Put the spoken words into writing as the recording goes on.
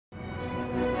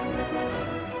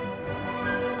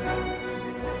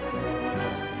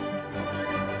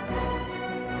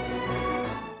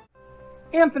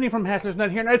Anthony from Hatcher's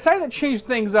Nut here, and I decided to change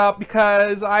things up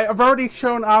because I've already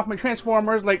shown off my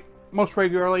Transformers, like most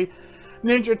regularly,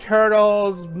 Ninja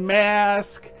Turtles,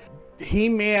 Mask,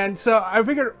 He-Man, so I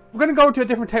figured we're going to go to a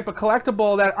different type of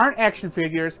collectible that aren't action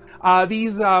figures.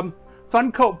 These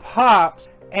Funko Pops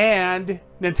and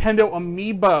Nintendo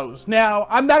Amiibos. Now,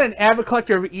 I'm not an avid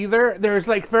collector of either. There's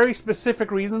like very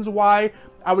specific reasons why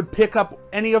I would pick up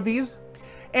any of these.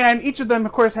 And each of them,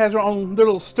 of course, has their own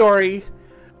little story.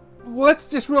 Let's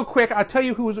just real quick, I'll tell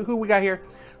you who we got here.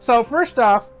 So first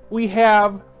off, we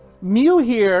have Mew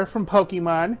here from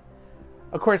Pokemon.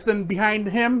 Of course, then behind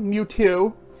him,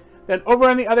 Mewtwo. Then over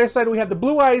on the other side, we have the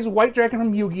Blue Eyes White Dragon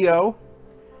from Yu-Gi-Oh!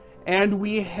 And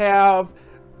we have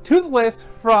Toothless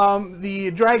from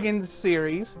the Dragons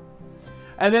series.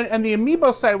 And then on the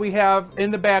Amiibo side, we have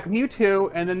in the back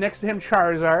Mewtwo, and then next to him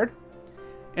Charizard.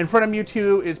 In front of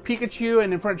Mewtwo is Pikachu,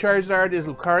 and in front of Charizard is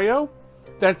Lucario.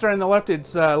 That's right on the left,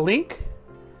 it's Link,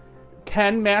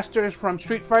 Ken Masters from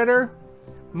Street Fighter,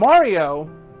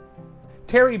 Mario,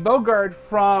 Terry Bogard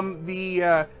from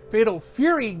the Fatal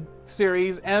Fury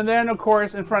series, and then of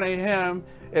course in front of him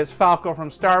is Falco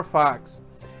from Star Fox.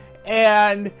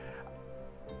 And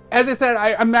as I said,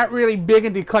 I'm not really big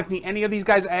into collecting any of these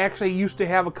guys. I actually used to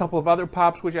have a couple of other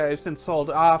Pops, which I have since sold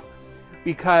off,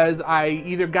 because I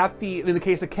either got in the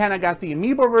case of Ken, I got the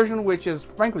Amiibo version, which is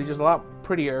frankly just a lot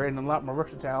prettier and a lot more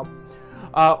versatile,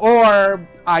 or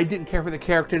I didn't care for the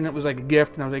character and it was like a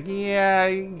gift, and I was like, yeah,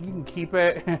 you can keep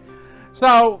it.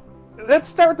 So let's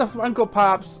start with the Funko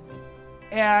Pops,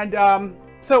 and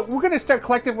so we're going to start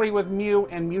collectively with Mew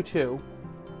and Mewtwo.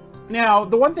 Now,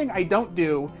 the one thing I don't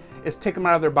do is take them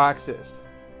out of their boxes.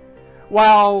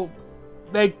 While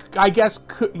they, I guess,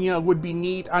 could, would be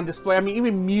neat on display. I mean,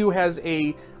 even Mew has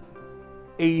a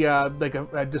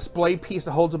display piece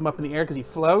that holds him up in the air because he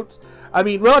floats. I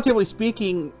mean, relatively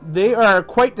speaking, they are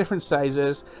quite different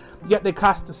sizes, yet they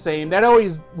cost the same. That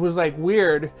always was like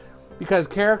weird, because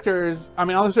characters, I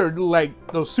mean, unless they're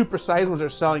like those super sized ones they're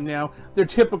selling now, they're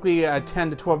typically a $10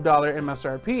 to $12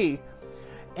 MSRP.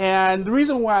 And the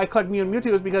reason why I collect Mew and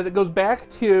Mewtwo is because it goes back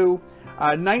to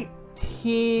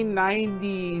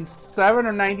 1997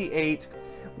 or 98,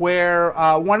 where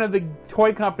one of the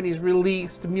toy companies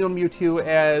released Mew and Mewtwo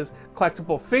as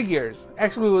collectible figures.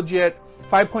 Actually legit,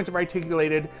 5 points of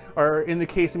articulated, or in the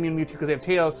case of Mew and Mewtwo, because they have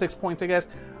tails, 6 points, I guess,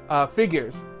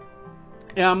 figures.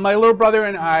 And my little brother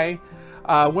and I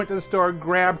went to the store,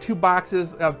 grabbed 2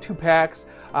 boxes of 2 packs.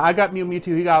 I got Mew and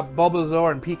Mewtwo, he got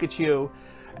Bulbasaur and Pikachu.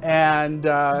 And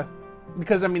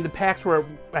because, I mean, the packs were,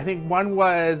 I think one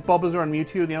was Bulbasaur and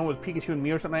Mewtwo, the other was Pikachu and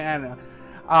Mew or something, I don't know.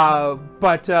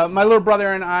 But my little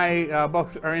brother and I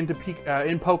both are into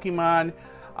in Pokemon.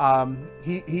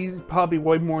 He's probably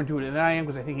way more into it than I am,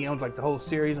 because I think he owns like the whole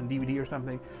series on DVD or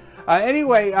something.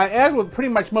 Anyway, as with pretty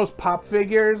much most Pop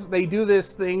figures, they do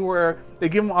this thing where they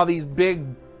give them all these big,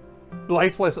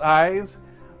 lifeless eyes,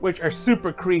 which are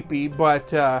super creepy,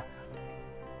 but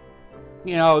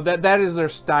that is their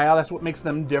style. That's what makes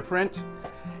them different.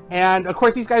 And of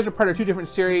course, these guys are part of 2 different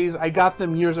series. I got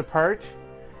them years apart.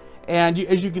 And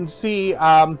as you can see,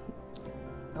 I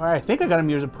think I got them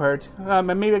years apart.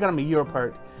 Maybe I got them a year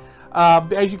apart.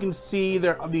 As you can see,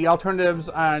 the alternatives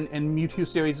in Mewtwo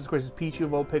series, of course, is Pichu,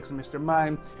 Vulpix, and Mr.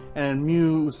 Mime. And in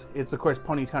Mew's, it's of course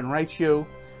Ponyta and Raichu.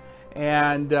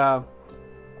 And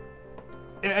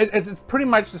it's pretty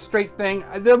much the straight thing.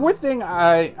 The weird thing,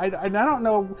 I don't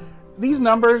know. These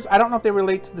numbers, I don't know if they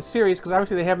relate to the series, because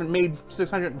obviously they haven't made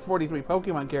 643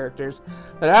 Pokemon characters.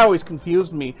 That always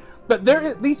confused me. But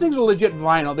these things are legit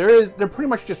vinyl. They're pretty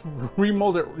much just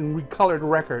remolded and recolored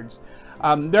records.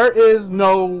 There is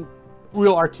no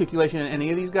real articulation in any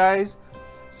of these guys.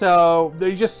 So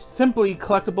they're just simply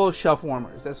collectible shelf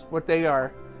warmers. That's what they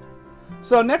are.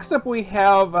 So next up we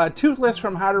have Toothless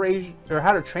from How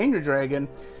to Train Your Dragon.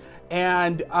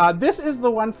 And this is the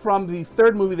one from the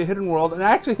 3rd movie, The Hidden World, and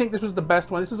I actually think this was the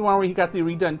best one. This is the one where he got the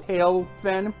redone tail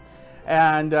fin,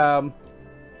 and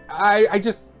I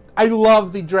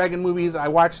love the Dragon movies. I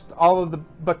watched all of the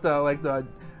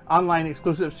online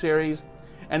exclusive series,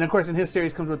 and of course in his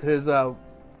series comes with his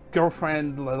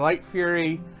girlfriend, the Light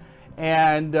Fury,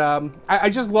 and I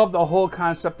just love the whole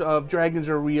concept of dragons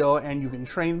are real and you can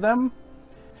train them.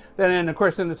 Then, of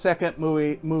course, in the 2nd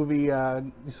movie,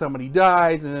 somebody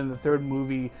dies, and then the 3rd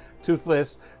movie,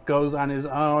 Toothless goes on his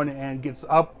own and gets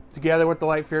up together with the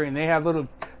Light Fury, and they have little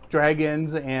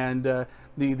dragons, and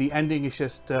the ending is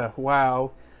just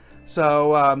wow.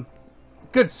 So,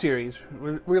 good series,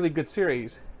 really good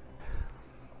series.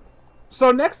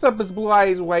 So next up is Blue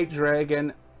Eyes White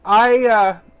Dragon.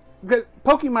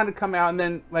 Pokemon had come out, and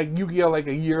then like Yu-Gi-Oh! Like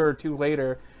a year or 2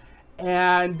 later.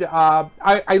 And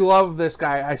I love this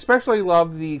guy. I especially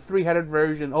love the three-headed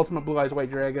version, Ultimate Blue Eyes White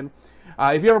Dragon.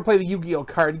 If you ever play the Yu-Gi-Oh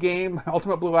card game,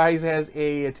 Ultimate Blue Eyes has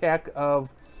a attack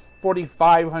of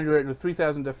 4,500 and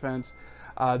 3,000 defense.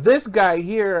 This guy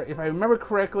here, if I remember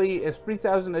correctly, is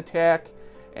 3,000 attack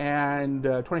and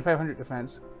 2,500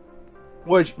 defense,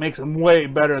 which makes him way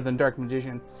better than Dark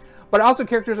Magician. But also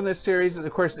characters in this series, of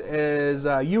course, is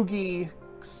Yugi,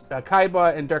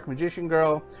 Kaiba, and Dark Magician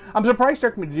Girl. I'm surprised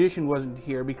Dark Magician wasn't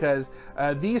here because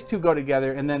these two go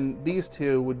together, and then these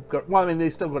two would go. Well, I mean, they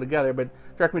still go together, but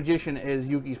Dark Magician is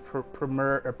Yugi's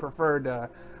preferred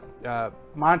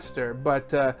monster. But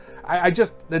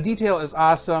the detail is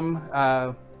awesome.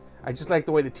 I just like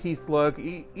the way the teeth look.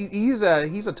 He's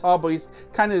a tall boy. He's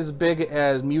kind of as big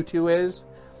as Mewtwo is.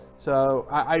 So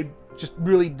I just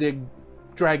really dig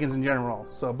dragons in general.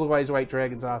 So Blue Eyes White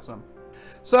Dragon's awesome.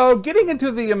 So getting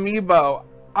into the Amiibo,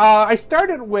 I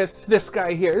started with this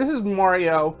guy here. This is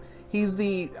Mario. He's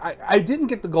I didn't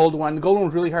get the gold one. The gold one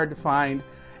was really hard to find.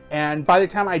 And by the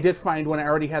time I did find one, I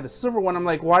already had the silver one. I'm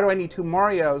like, why do I need two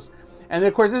Marios? And then,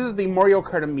 of course, this is the Mario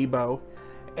Kart Amiibo.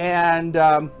 And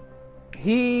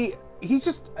he's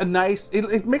just a nice,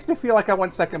 it makes me feel like I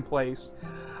won second place.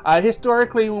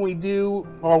 Historically, when we did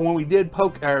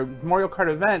Mario Kart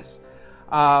events,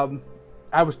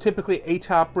 I was typically a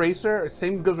top racer.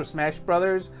 Same goes with Smash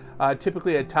Brothers.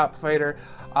 Typically a top fighter.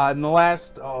 In the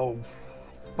last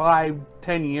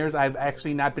 5-10 years, I've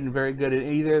actually not been very good at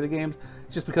either of the games,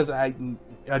 just because I'm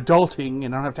adulting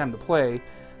and I don't have time to play.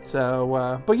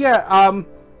 So, but yeah,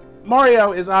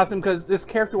 Mario is awesome because this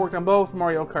character worked on both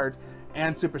Mario Kart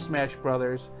and Super Smash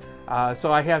Brothers.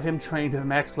 So I have him trained to the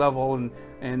max level,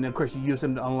 and of course you use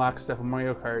him to unlock stuff in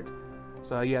Mario Kart.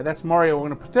 So yeah, that's Mario. We're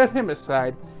going to put him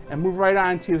aside and move right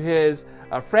on to his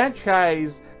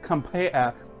franchise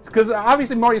because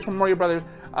obviously Mario's from Mario Brothers.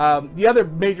 The other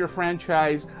major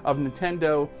franchise of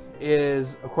Nintendo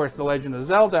is, of course, The Legend of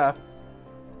Zelda.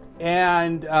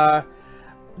 And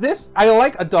this, I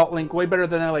like Adult Link way better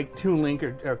than I like Toon Link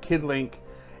or Kid Link.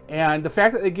 And the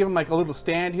fact that they give him like a little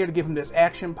stand here to give him this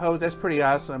action pose, that's pretty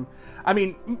awesome. I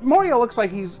mean, Mario looks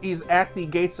like he's at the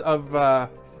gates of,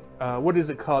 what is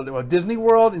it called? Disney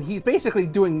World, and he's basically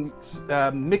doing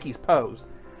Mickey's pose.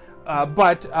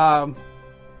 But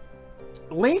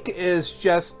Link is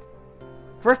just,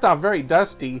 first off, very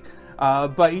dusty,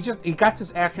 but he got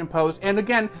this action pose, and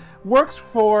again, works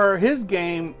for his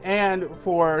game and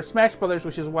for Smash Brothers,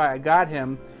 which is why I got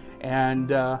him. And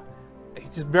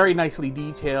he's just very nicely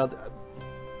detailed.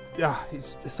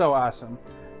 He's so awesome.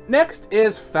 Next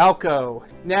is Falco.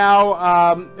 Now,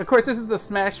 of course, this is the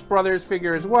Smash Brothers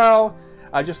figure as well,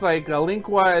 just like Link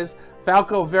was.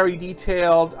 Falco, very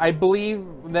detailed. I believe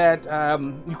that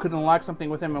you could unlock something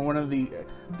with him in one of the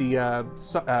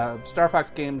Star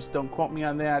Fox games. Don't quote me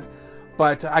on that.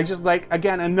 But I just like,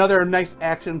 again, another nice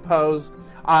action pose.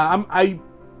 I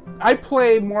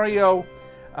play Mario,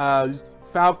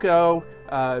 Falco,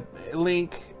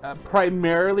 Link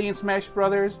primarily in Smash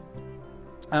Brothers.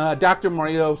 Dr.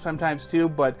 Mario sometimes too,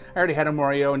 but I already had a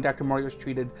Mario, and Dr. Mario's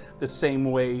treated the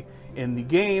same way in the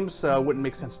game, so it wouldn't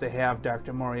make sense to have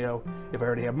Dr. Mario if I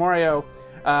already have Mario.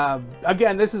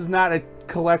 Again, this is not a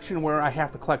collection where I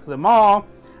have to collect them all.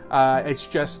 It's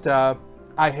just I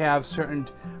have certain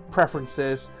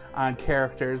preferences on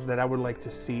characters that I would like to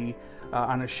see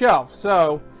on a shelf.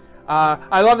 So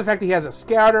I love the fact that he has a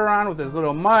scouter on with his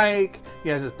little mic. He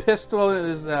has his pistol in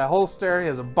his holster. He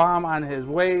has a bomb on his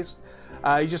waist.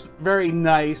 He's just very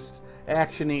nice,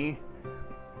 actiony,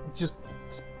 just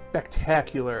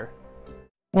spectacular.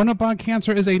 One Up on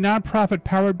Cancer is a nonprofit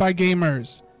powered by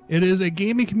gamers. It is a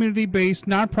gaming community-based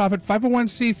nonprofit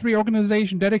 501c3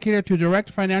 organization dedicated to direct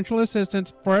financial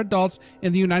assistance for adults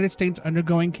in the United States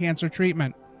undergoing cancer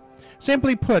treatment.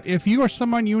 Simply put, if you or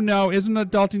someone you know is an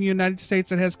adult in the United States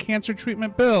that has cancer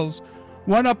treatment bills,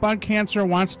 One Up on Cancer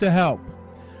wants to help.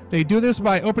 They do this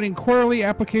by opening quarterly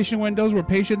application windows where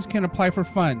patients can apply for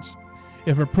funds.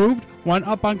 If approved, One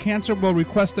Up on Cancer will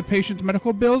request the patient's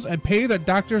medical bills and pay the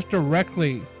doctors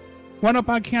directly. One Up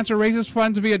on Cancer raises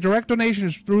funds via direct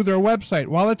donations through their website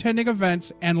while attending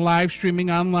events and live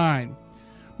streaming online.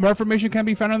 More information can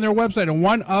be found on their website at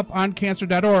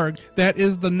oneuponcancer.org. That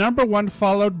is the number 1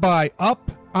 followed by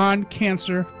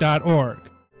uponcancer.org.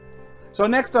 So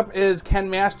next up is Ken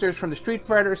Masters from the Street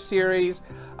Fighter series.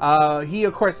 He,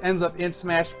 of course, ends up in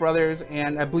Smash Brothers,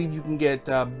 and I believe you can get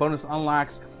bonus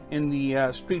unlocks in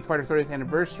the Street Fighter 30th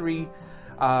anniversary.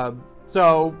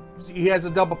 So he has a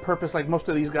double purpose like most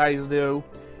of these guys do.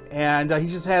 And he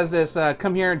just has this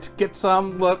come here and get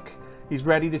some look. He's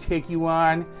ready to take you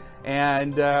on.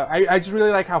 And I just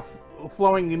really like how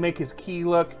flowing you make his key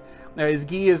look. His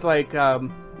gi is like,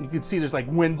 you can see there's like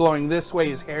wind blowing this way,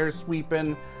 his hair is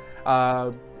sweeping.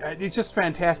 It's just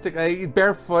fantastic.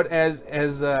 Barefoot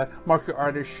as martial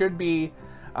artists should be.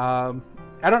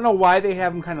 I don't know why they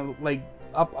have him kind of like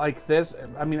up like this.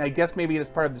 I mean, I guess maybe it's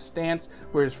part of the stance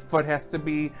where his foot has to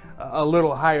be a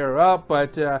little higher up,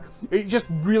 but it's just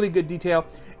really good detail.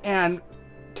 And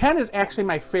Ken is actually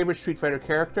my favorite Street Fighter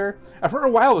character. For a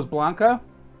while it was Blanca,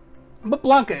 but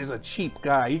Blanca is a cheap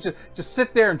guy. You just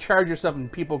sit there and charge yourself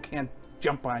and people can't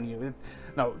jump on you.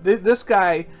 No, this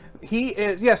guy, he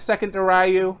is, yes, second to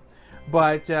Ryu,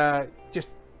 but just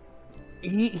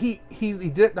he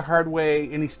did it the hard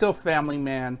way, and he's still family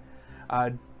man.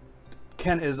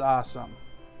 Ken is awesome.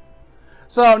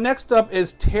 So next up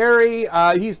is Terry.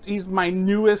 He's my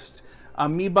newest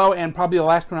amiibo and probably the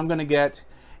last one I'm going to get.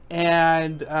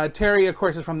 And Terry, of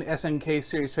course, is from the SNK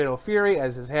series Fatal Fury,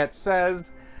 as his hat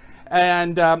says.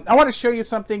 And I want to show you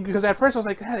something, because at first I was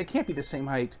like, they can't be the same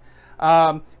height.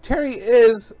 Terry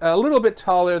is a little bit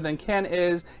taller than Ken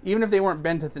is, even if they weren't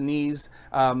bent at the knees.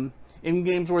 In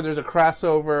games where there's a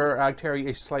crossover, Terry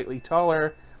is slightly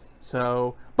taller.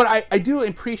 So, but I do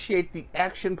appreciate the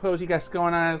action pose he got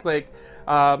going on. It's like,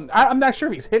 I'm not sure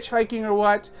if he's hitchhiking or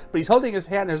what, but he's holding his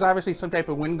hat and there's obviously some type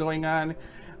of wind going on.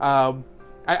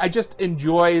 I just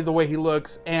enjoy the way he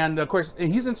looks. And of course,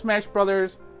 he's in Smash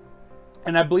Brothers.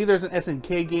 And I believe there's an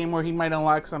SNK game where he might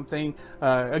unlock something.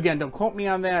 Again, don't quote me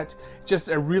on that. It's just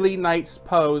a really nice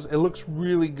pose. It looks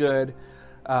really good.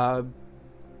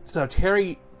 So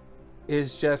Terry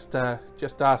is just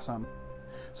awesome.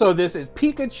 So this is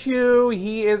Pikachu.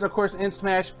 He is, of course, in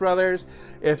Smash Brothers.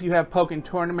 If you have Pokken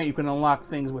Tournament, you can unlock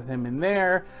things with him in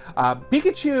there.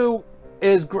 Pikachu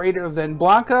is greater than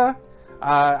Blanca.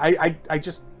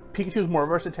 Pikachu's more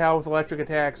versatile with electric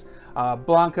attacks.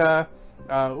 Blanca,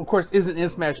 of course, isn't in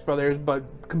Smash Brothers, but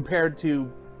compared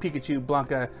to Pikachu,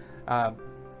 Blanca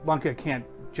can't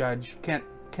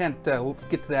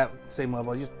get to that same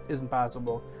level. It just isn't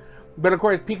possible. But of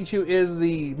course, Pikachu is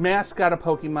the mascot of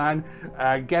Pokemon.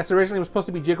 I guess originally it was supposed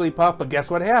to be Jigglypuff, but guess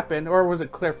what happened? Or was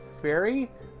it Clefairy?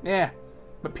 Yeah,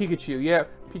 but Pikachu. Yeah,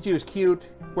 Pikachu is cute.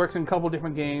 Works in a couple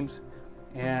different games,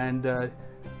 and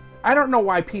I don't know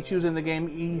why Pichu's in the game.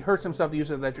 He hurts himself to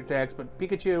use electric attacks, but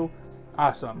Pikachu,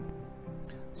 awesome.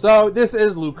 So this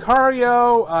is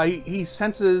Lucario. He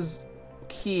senses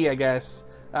ki, I guess.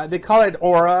 They call it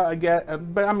aura, I guess,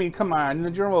 but I mean, come on. In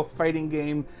the general fighting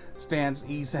game stance,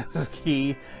 he senses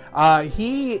ki.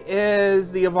 He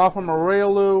is the evolved form of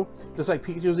Riolu, just like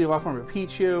Pikachu is the evolved form of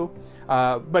Pichu.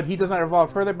 But he does not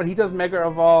evolve further, but he does Mega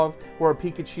Evolve, where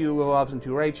Pikachu evolves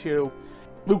into Raichu.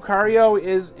 Lucario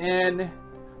is in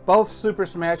both Super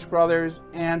Smash Brothers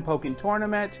and Pokken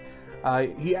Tournament.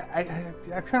 I'm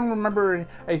trying to remember,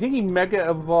 I think he Mega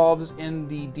Evolves in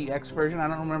the DX version. I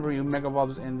don't remember if he Mega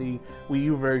Evolves in the Wii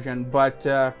U version, but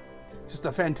just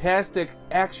a fantastic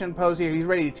action pose here. He's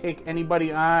ready to take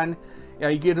anybody on.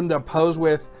 You get him to pose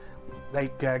with,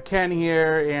 like Ken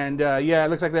here, and yeah, it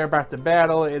looks like they're about to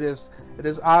battle. It is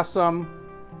awesome.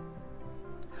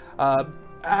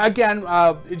 Again,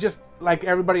 just like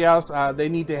everybody else, they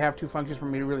need to have two functions for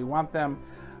me to really want them.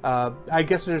 I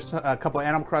guess there's a couple of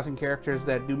Animal Crossing characters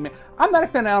that do. I'm not a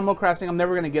fan of Animal Crossing. I'm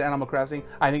never going to get Animal Crossing.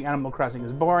 I think Animal Crossing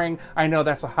is boring. I know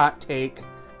that's a hot take.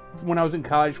 When I was in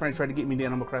college, friends tried to get me to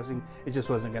Animal Crossing. It just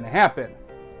wasn't going to happen.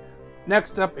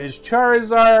 Next up is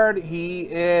Charizard. He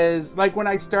is, like when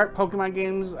I start Pokemon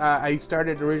games, I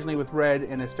started originally with Red,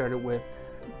 and I started with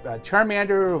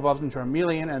Charmander, who evolves into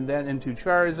Charmeleon, and then into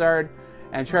Charizard.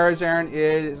 And Charizard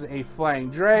is a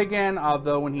flying dragon,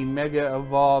 although when he Mega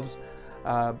Evolves,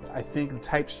 I think the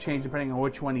types change depending on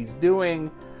which one he's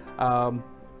doing, or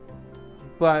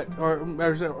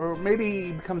maybe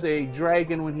he becomes a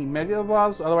dragon when he Mega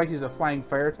Evolves. Otherwise, he's a flying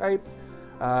fire type.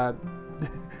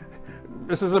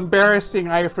 This is embarrassing.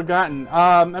 I have forgotten.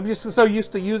 I'm just so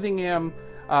used to using him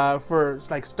for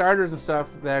like starters and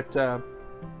stuff that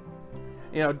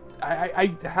you know.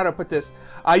 How to put this?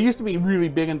 I used to be really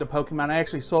big into Pokemon. I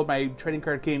actually sold my trading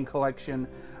card game collection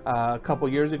a couple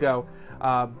years ago.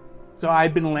 So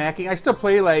I've been lacking. I still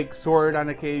play like Sword on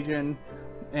occasion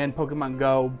and Pokemon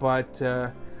Go, but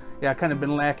yeah, I've kind of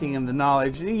been lacking in the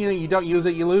knowledge. You know, you don't use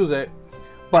it, you lose it.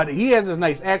 But he has this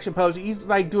nice action pose. He's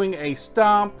like doing a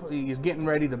stomp. He's getting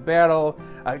ready to battle,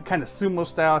 kind of sumo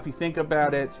style if you think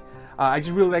about it. I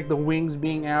just really like the wings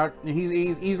being out. He's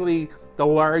easily the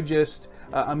largest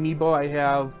amiibo I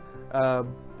have,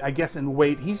 I guess, in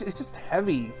weight. It's just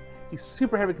heavy. He's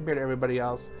super heavy compared to everybody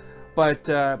else. But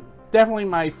definitely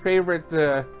my favorite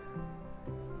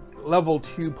level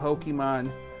 2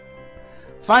 Pokemon.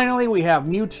 Finally, we have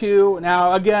Mewtwo.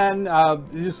 Now, again,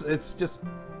 it's just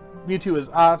Mewtwo is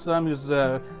awesome. He was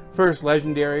the first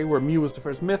legendary, where Mew was the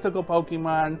first mythical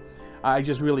Pokemon. I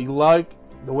just really like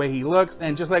the way he looks.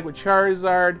 And just like with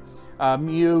Charizard,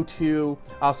 Mewtwo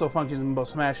also functions in both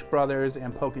Smash Brothers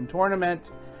and Pokken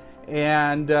Tournament.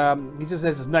 And he just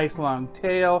has this nice long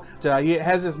tail. He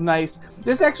has this nice...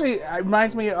 This actually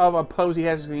reminds me of a pose he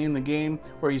has in the game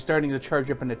where he's starting to charge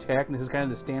up an attack, and this is kind of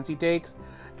the stance he takes.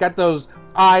 Got those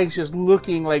eyes just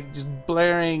looking like, just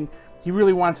blaring. He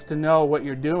really wants to know what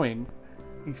you're doing.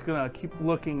 He's gonna keep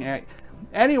looking at...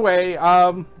 Anyway,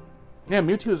 yeah,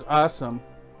 Mewtwo is awesome.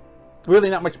 Really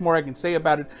not much more I can say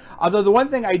about it. Although the one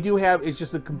thing I do have is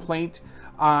just a complaint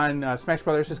on Smash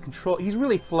Brothers. His control, he's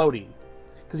really floaty.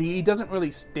 Because he doesn't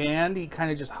really stand, he kind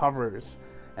of just hovers.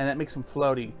 And that makes him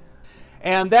floaty.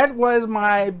 And that was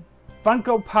my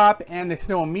Funko Pop and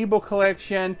Nintendo Amiibo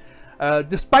collection.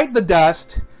 Despite the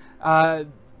dust,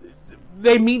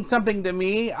 they mean something to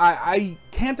me. I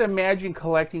can't imagine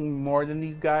collecting more than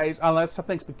these guys unless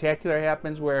something spectacular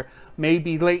happens where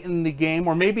maybe late in the game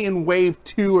or maybe in wave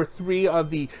 2 or 3 of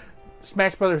the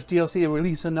Smash Brothers DLC they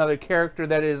release another character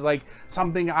that is like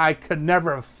something I could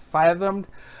never have fathomed.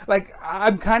 Like,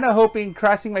 I'm kind of hoping,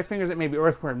 crossing my fingers, that maybe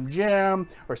Earthworm Jim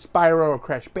or Spyro or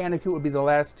Crash Bandicoot would be the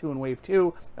last 2 in wave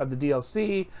 2 of the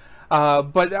DLC.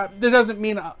 But that doesn't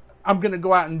mean I'm going to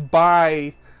go out and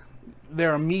buy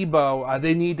their Amiibo.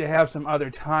 They need to have some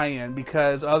other tie-in,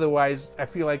 because otherwise I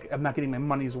feel like I'm not getting my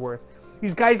money's worth.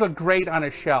 These guys look great on a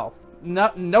shelf.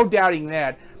 No doubting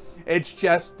that. It's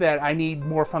just that I need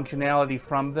more functionality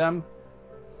from them.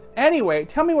 Anyway,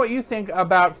 tell me what you think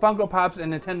about Funko Pops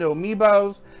and Nintendo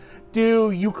Amiibos. Do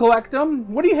you collect them?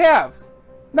 What do you have?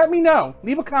 Let me know.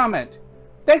 Leave a comment.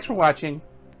 Thanks for watching.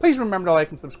 Please remember to like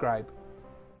and subscribe.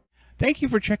 Thank you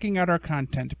for checking out our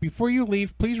content. Before you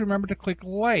leave, please remember to click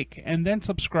like and then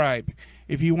subscribe.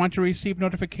 If you want to receive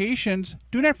notifications,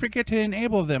 do not forget to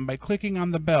enable them by clicking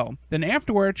on the bell. Then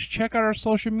afterwards, check out our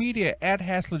social media at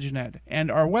HaslageNet and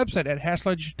our website at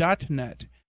haslage.net.